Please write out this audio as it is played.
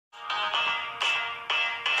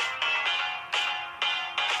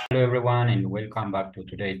Hello everyone and welcome back to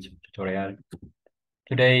today's tutorial.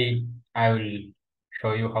 Today I will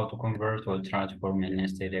show you how to convert or transform a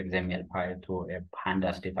nested XML file to a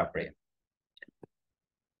Pandas DataFrame.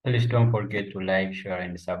 Please don't forget to like, share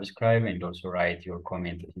and subscribe, and also write your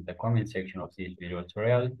comment in the comment section of this video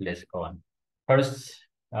tutorial. Let's go on. First,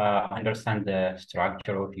 understand the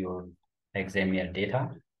structure of your XML data.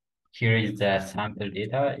 Here is the sample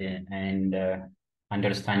data and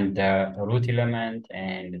understand the root element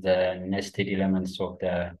and the nested elements of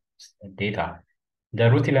the data. The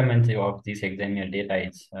root element of this XML data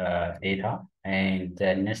is data, and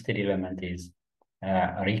the nested element is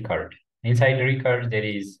record. Inside the record, there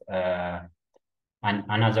is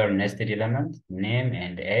another nested element, name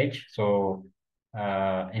and age. So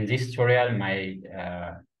in this tutorial, my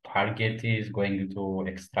target is going to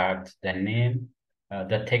extract the name,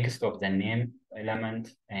 the text of the name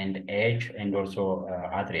element and age, and also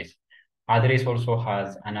address. Address also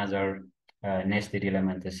has another nested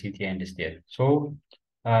element, the city and state. So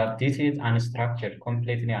this is unstructured,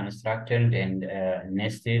 completely unstructured and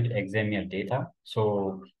nested XML data.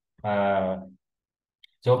 So the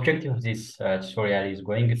objective of this tutorial is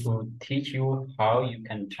going to teach you how you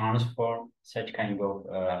can transform such kind of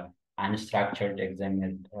unstructured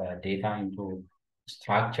XML data into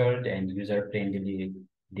structured and user-friendly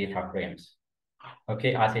data frames.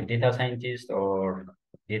 Okay, as a data scientist or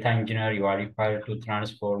data engineer, you are required to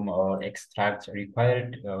transform or extract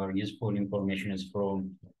required or useful information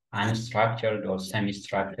from unstructured or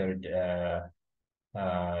semi-structured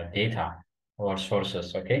data or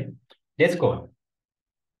sources. Okay, let's go.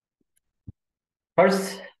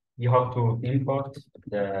 First, you have to import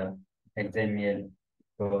the XML.e3,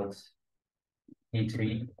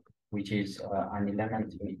 which is an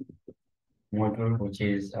elementary module, which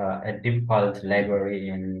is a default library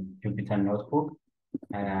in Jupyter Notebook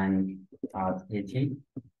and at AT.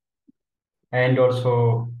 And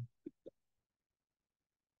also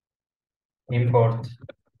import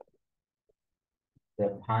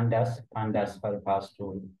the pandas. Pandas help us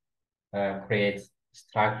to create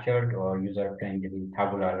structured or user-friendly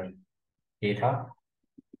tabular data.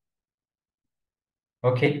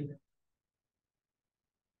 Okay.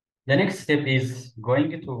 The next step is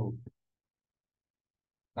going to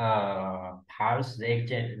parse the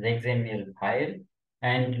XML file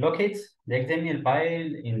and locate the XML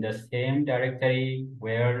file in the same directory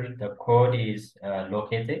where the code is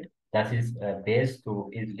located. That is best to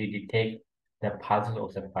easily detect the paths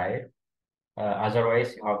of the file.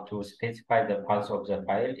 Otherwise, you have to specify the paths of the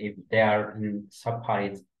file if they are in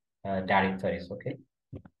separate directories. Okay.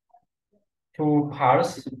 To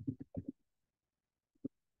parse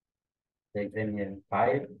the XML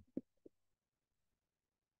file,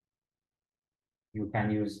 you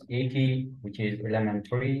can use AT, which is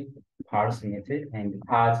elementary parse method, and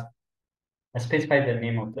specify the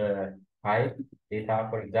name of the file data.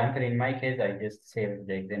 For example, in my case, I just saved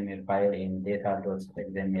the XML file in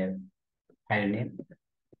data.xml file name,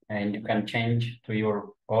 and you can change to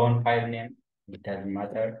your own file name. It doesn't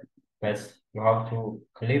matter, but you have to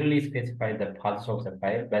clearly specify the paths of the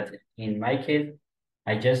file. But in my case,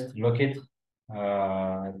 I just locate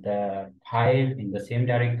the file in the same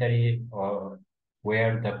directory or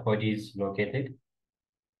where the code is located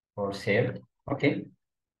or saved. Okay.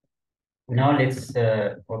 Now let's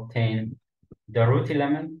obtain the root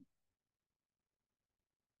element.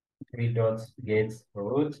 3 dots gets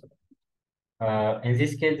root. In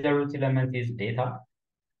this case, the root element is data.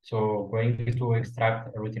 So going to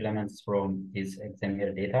extract root elements from this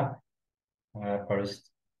XML data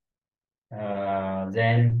first.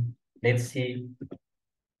 Then let's see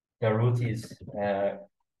the root is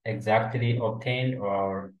exactly obtained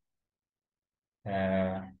or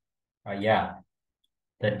yeah,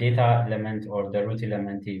 the data element or the root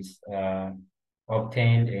element is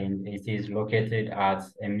obtained and it is located at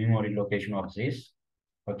a memory location of this.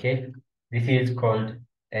 Okay, this is called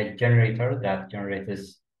a generator that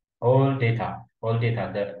generates all data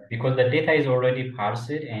because the data is already parsed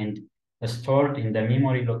and stored in the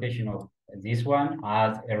memory location of this one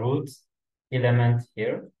as a root element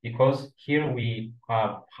here, because here we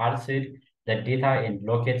have parsed the data and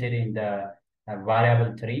located in the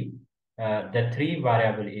variable tree. The tree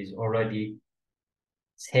variable is already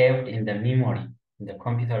saved in the memory, in the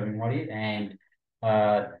computer memory, and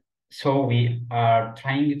so we are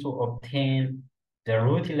trying to obtain the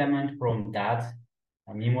root element from that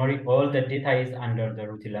memory. All the data is under the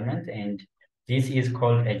root element, and this is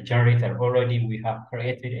called a generator. Already we have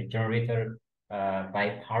created a generator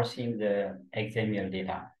by parsing the XML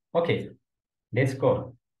data. Okay, let's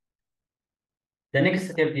go. The next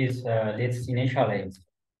step is let's initialize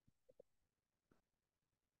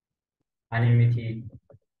anonymity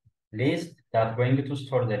list that's going to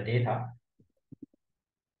store the data.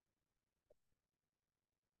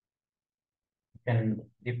 You can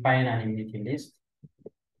define anonymity list.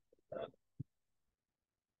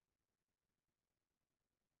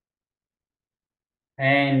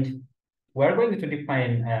 And we're going to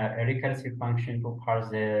define a recursive function to parse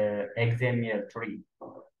the XML tree,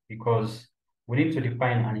 because we need to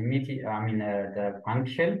define anonymity, the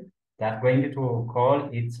function that's going to call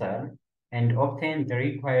itself and obtain the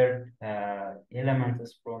required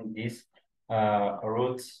elements from this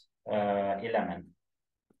root element.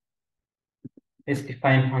 Let's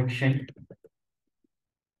define function.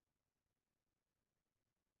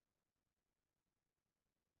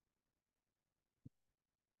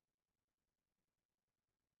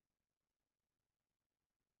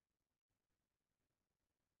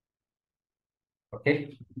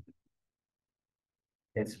 Okay,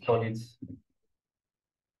 let's call it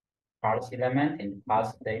parse element and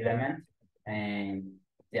pass the element and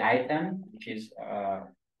the item which is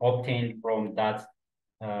obtained from that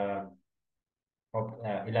uh,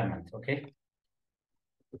 element. Okay,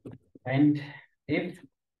 and if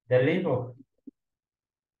the length of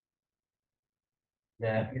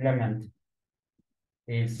the element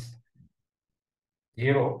is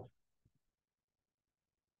 0,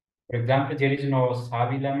 for example, there is no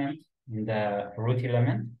sub element in the root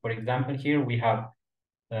element. For example, here we have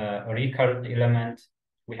a record element.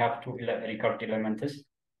 We have two record elements,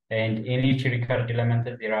 and in each record element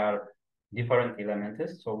there are different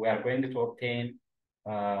elements. So we are going to obtain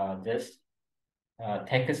this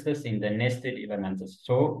text in the nested elements.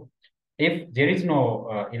 So if there is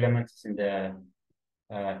no elements in the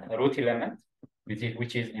root element,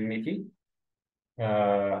 which is empty, we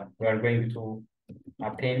are going to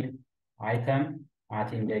obtain item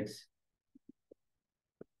at index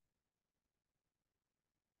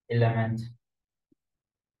element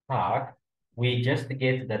tag. We just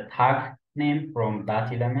get the tag name from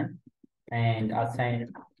that element and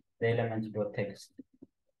assign the element to text.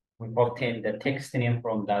 We obtain the text name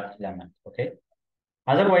from that element. Okay.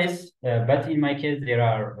 Otherwise, but in my case, there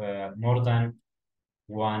are more than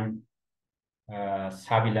one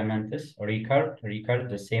sub-elements record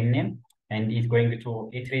the same name, and it's going to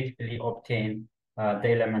iteratively obtain the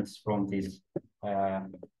elements from this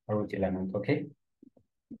root element, okay,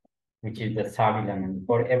 which is the sub-element.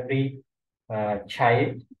 For every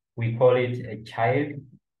child, we call it a child,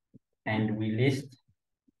 and we list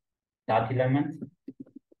that element.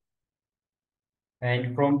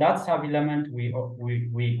 And from that sub-element, we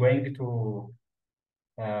going to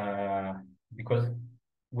because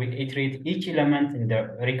we iterate each element in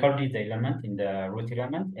the record is the element in the root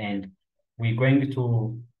element, and we're going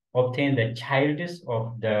to obtain the childs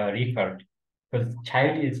of the record, because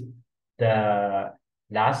child is the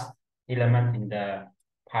last element in the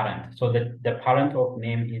parent. So the parent of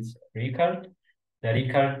name is record.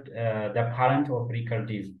 The parent of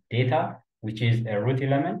record is data, which is a root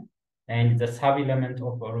element, and the sub element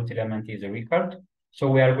of a root element is a record. So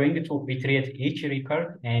we are going to iterate each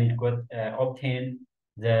record and obtain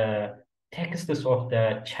the texts of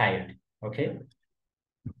the child. Okay,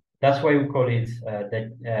 that's why we call it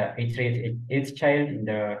iterate each child in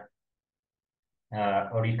the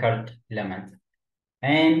record element,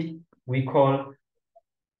 and we call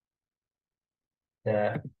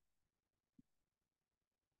the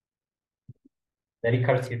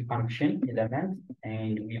recursive function element,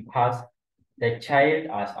 and we pass the child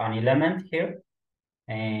as an element here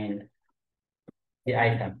and the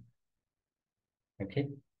item. Okay.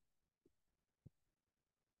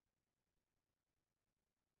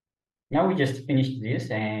 Now we just finished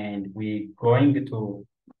this, and we're going to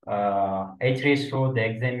iterate through the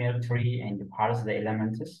XML tree and parse the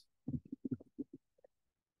elements.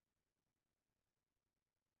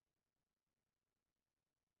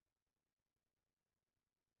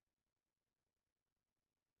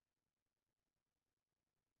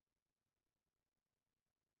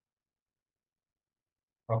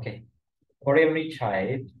 Okay. For every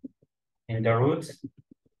child in the roots,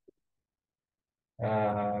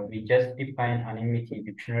 we just define anonymity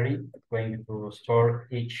dictionary, going to store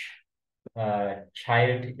each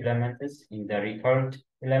child elements in the record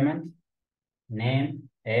element, name,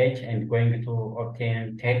 age, and going to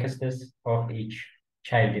obtain texts of each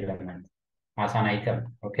child element as an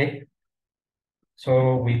item. Okay.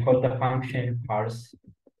 So we call the function parse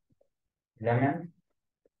element.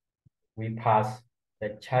 We pass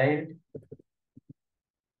the child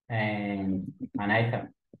and an item.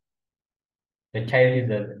 The child is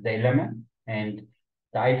the element, and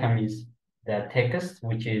the item is the text,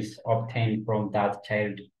 which is obtained from that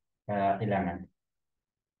child element.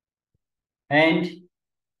 And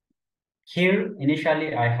here,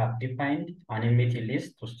 initially, I have defined an empty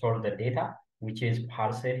list to store the data, which is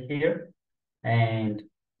parsed here. And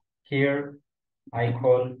here, I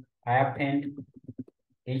append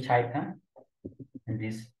each item in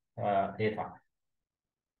this data.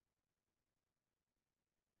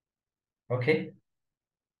 Okay.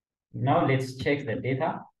 Now let's check the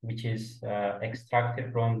data, which is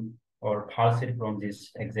extracted from or parsed from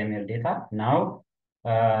this XML data. Now,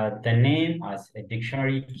 the name as a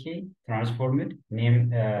dictionary key transformed, name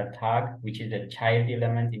tag, which is a child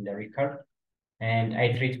element in the record, and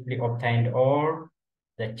iteratively obtained all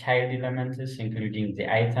the child elements, including the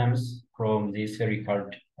items from this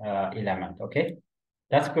record element. Okay,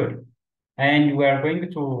 that's good. And we are going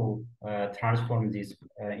to transform this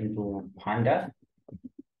into Pandas.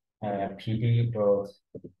 PD.DataFrame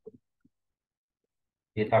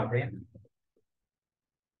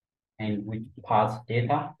and which parts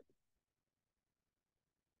data.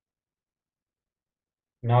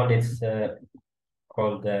 Now let's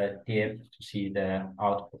call the df to see the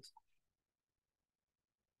output.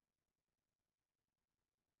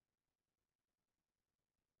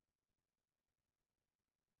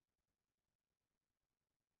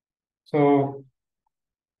 So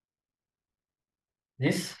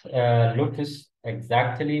this looks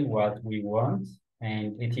exactly what we want,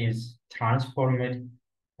 and it is transformed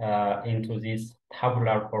into this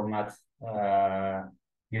tabular format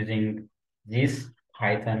using this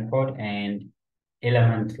Python code and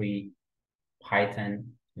elementary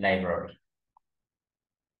Python library.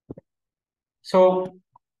 So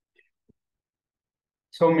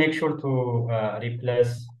make sure to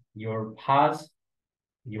replace your path,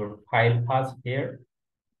 your file path here,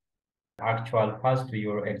 actual path to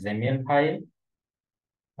your XML file.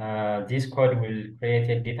 This code will create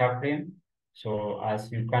a data frame. So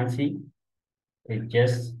as you can see, it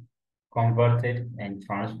just converted and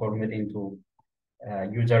transformed it into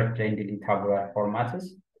user-friendly tabular formats.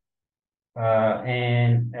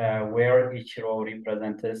 Where each row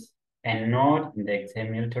represents a node in the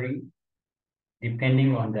XML tree.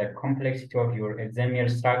 Depending on the complexity of your XML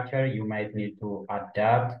structure, you might need to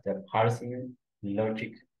adapt the parsing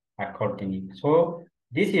logic accordingly. So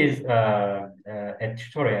this is a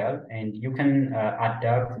tutorial, and you can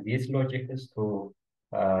adapt these logics to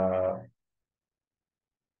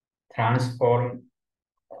transform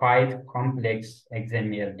quite complex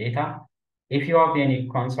XML data. If you have any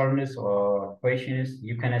concerns or questions,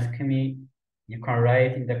 you can ask me. You can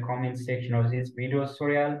write in the comment section of this video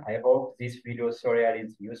tutorial. I hope this video tutorial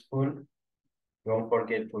is useful. Don't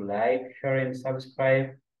forget to like, share, and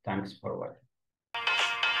subscribe. Thanks for watching.